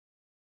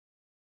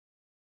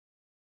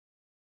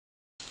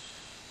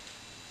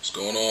What's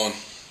going on?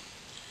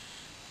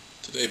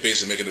 Today,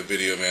 basically making a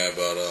video, man,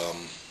 about a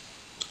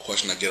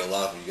question I get a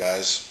lot from you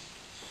guys.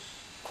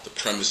 The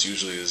premise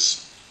usually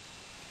is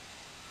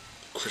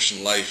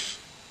Christian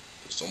life.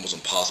 It's almost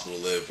impossible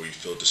to live, where you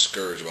feel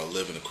discouraged about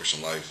living a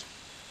Christian life.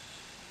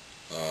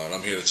 And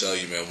I'm here to tell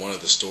you, man, one of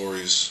the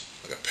stories,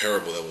 like a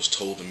parable that was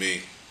told to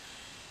me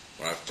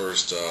when I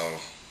first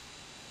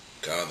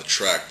got on the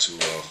track to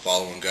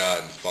following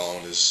God and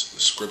following the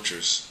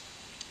scriptures,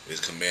 His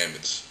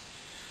commandments,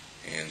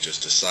 and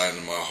just deciding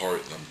in my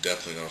heart that I'm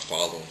definitely going to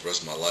follow him for the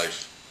rest of my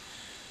life.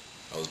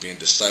 I was being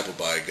discipled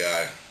by a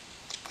guy,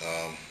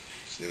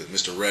 his name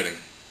was Mr. Redding,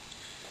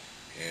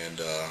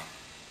 and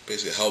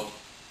basically helped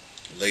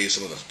lay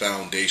some of the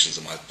foundations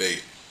of my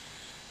faith,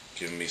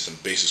 giving me some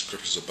basic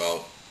scriptures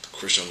about the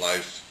Christian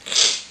life,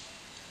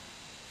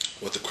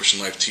 what the Christian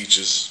life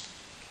teaches,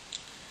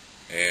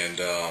 and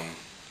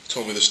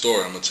told me the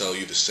story. I'm going to tell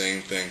you the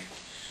same thing,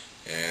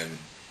 and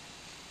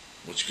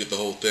once you get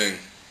the whole thing,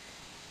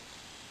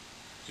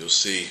 you'll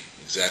see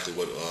exactly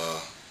what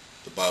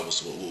the Bible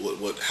says,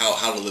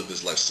 how to live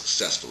this life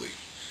successfully.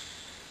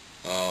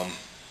 The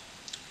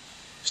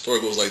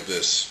story goes like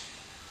this.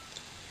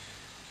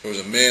 There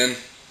was a man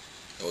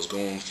that was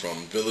going from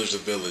village to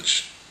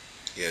village.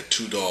 He had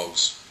two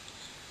dogs.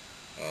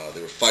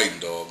 They were fighting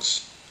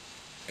dogs,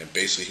 and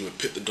basically he would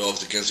pit the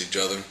dogs against each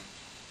other,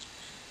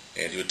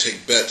 and he would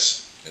take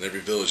bets in every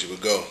village he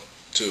would go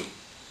to.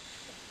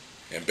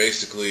 And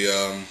basically, he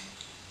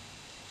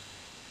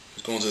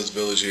was going to this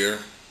village here,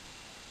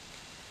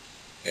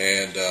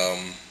 and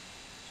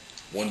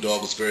one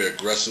dog was very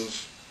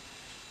aggressive,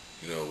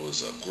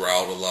 was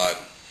growled a lot,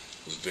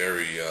 was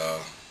very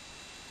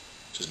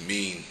just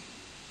mean,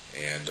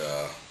 and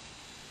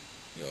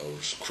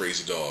was a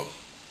crazy dog.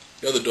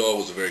 The other dog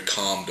was a very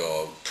calm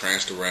dog,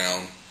 pranced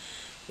around,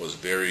 was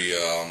very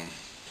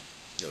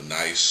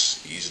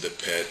nice, easy to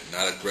pet,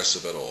 not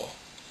aggressive at all.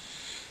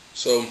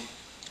 So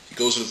he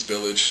goes to this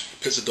village,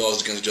 pits the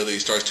dogs against each other. He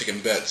starts taking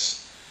bets.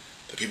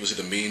 The people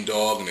see the mean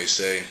dog and they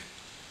say,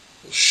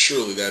 well,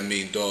 surely that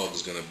mean dog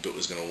is gonna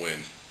win,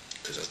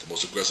 because that's the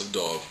most aggressive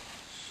dog.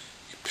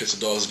 He pits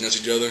the dogs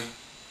against each other.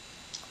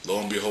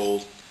 Lo and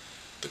behold,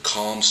 the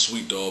calm,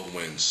 sweet dog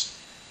wins.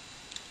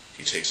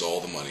 He takes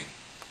all the money.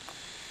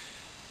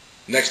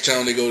 Next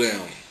town they go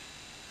down.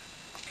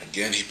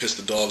 Again, he pits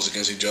the dogs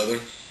against each other,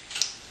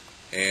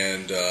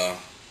 and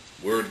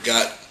word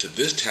got to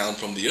this town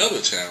from the other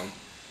town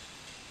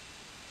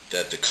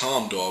that the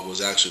calm dog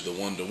was actually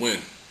the one to win,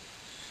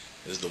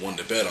 is the one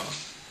to bet on.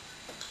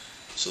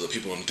 So the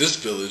people in this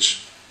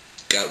village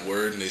got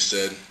word, and they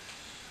said,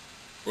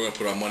 we're going to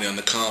put our money on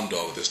the calm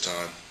dog this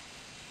time,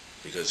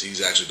 because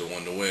he's actually the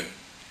one to win.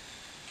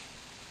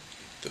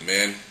 The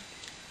man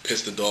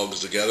pits the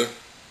dogs together.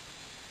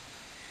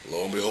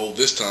 Lo and behold,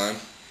 this time,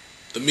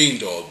 the mean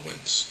dog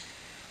wins.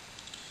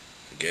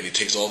 Again, he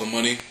takes all the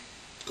money,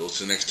 goes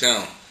to the next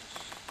town.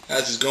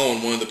 As he's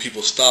going, one of the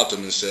people stopped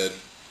him and said,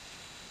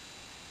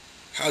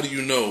 how do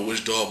you know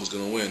which dog is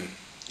going to win?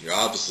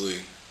 Obviously,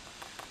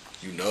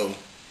 you know.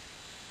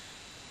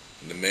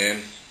 And the man,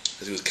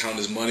 as he was counting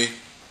his money,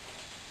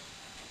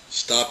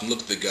 stopped and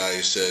looked at the guy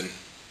and said,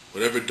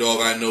 whatever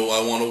dog I know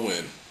I want to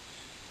win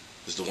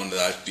is the one that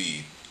I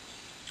feed.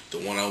 The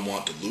one I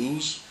want to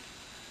lose,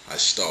 I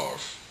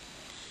starve.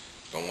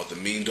 If I want the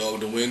mean dog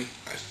to win,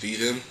 I feed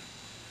him,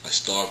 I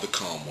starve the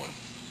calm one,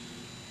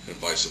 and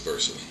vice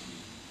versa.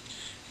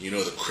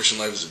 The Christian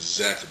life is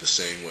exactly the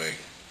same way.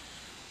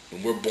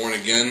 When we're born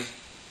again,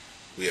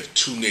 we have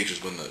two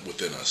natures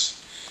within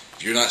us.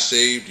 If you're not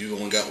saved, you've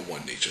only got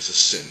one nature. It's a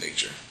sin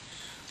nature.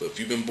 But if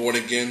you've been born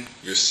again,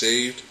 you're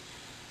saved,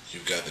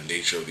 you've got the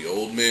nature of the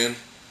old man,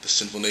 the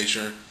sinful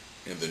nature,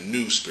 and the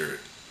new spirit,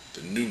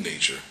 the new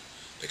nature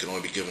that can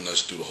only be given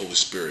us through the Holy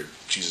Spirit,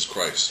 Jesus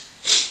Christ.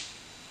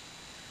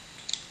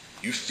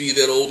 You feed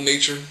that old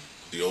nature,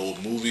 the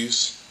old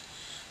movies,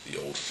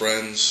 the old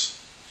friends,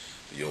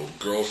 the old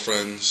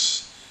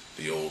girlfriends,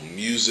 the old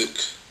music,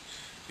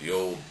 the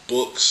old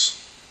books,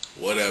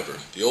 whatever,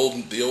 the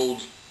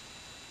old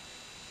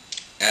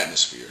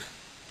atmosphere.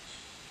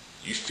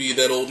 You feed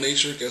that old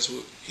nature, guess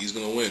what? He's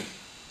going to win.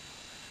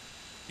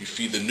 You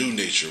feed the new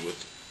nature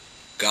with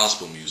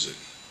gospel music,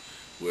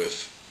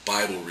 with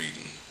Bible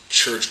reading,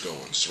 church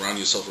going, surround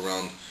yourself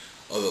around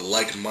other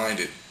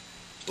like-minded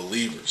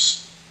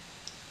believers.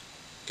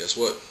 Guess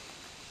what?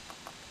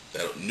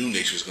 That new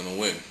nature is going to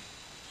win.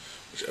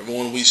 Whichever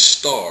one we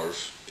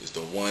starve is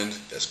the one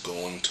that's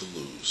going to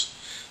lose.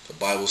 The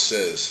Bible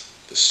says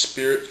the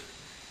spirit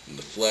and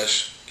the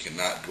flesh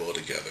cannot dwell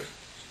together.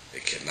 They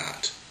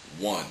cannot.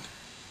 One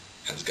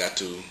has got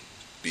to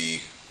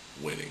be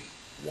winning.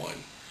 One.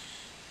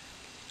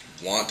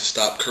 If you want to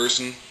stop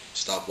cursing,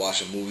 stop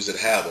watching movies that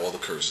have all the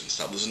cursing.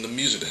 Stop listening to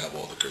music that have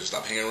all the cursing.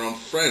 Stop hanging around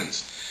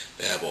friends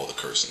that have all the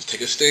cursing. Take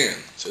a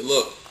stand. Say,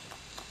 look,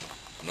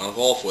 I'm not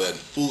all for that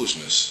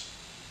foolishness.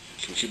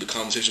 Can we keep the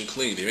conversation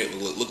clean? They may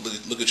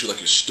look at you like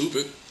you're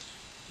stupid,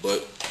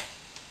 but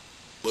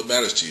what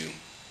matters to you?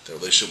 The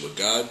relationship with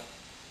God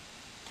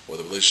or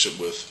the relationship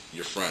with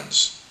your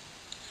friends?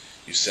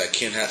 You say, I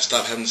can't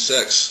stop having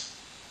sex.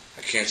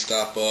 I can't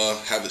stop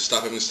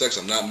having sex.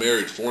 I'm not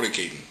married,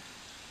 fornicating.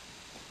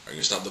 Are you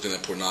gonna stop looking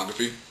at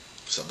pornography?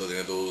 Stop looking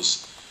at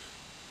those,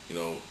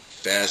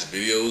 fast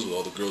videos with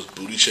all the girls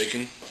booty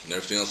shaking and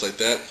everything else like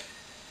that?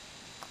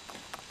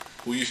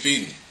 Who are you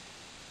feeding?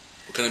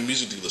 What kind of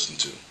music do you listen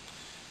to?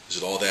 Is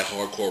it all that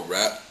hardcore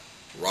rap,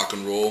 rock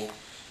and roll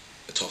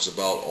that talks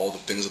about all the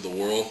things of the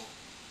world?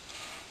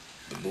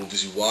 The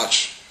movies you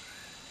watch?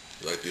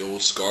 You like the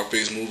old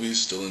Scarface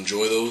movies? Still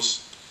enjoy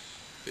those?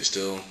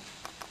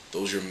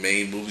 Those are your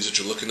main movies that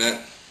you're looking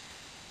at?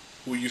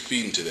 Who are you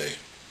feeding today?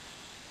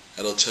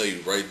 That'll tell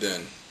you right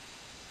then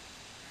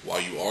why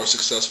you are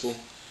successful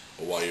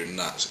or why you're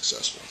not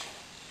successful.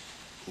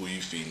 Who are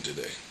you feeding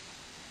today?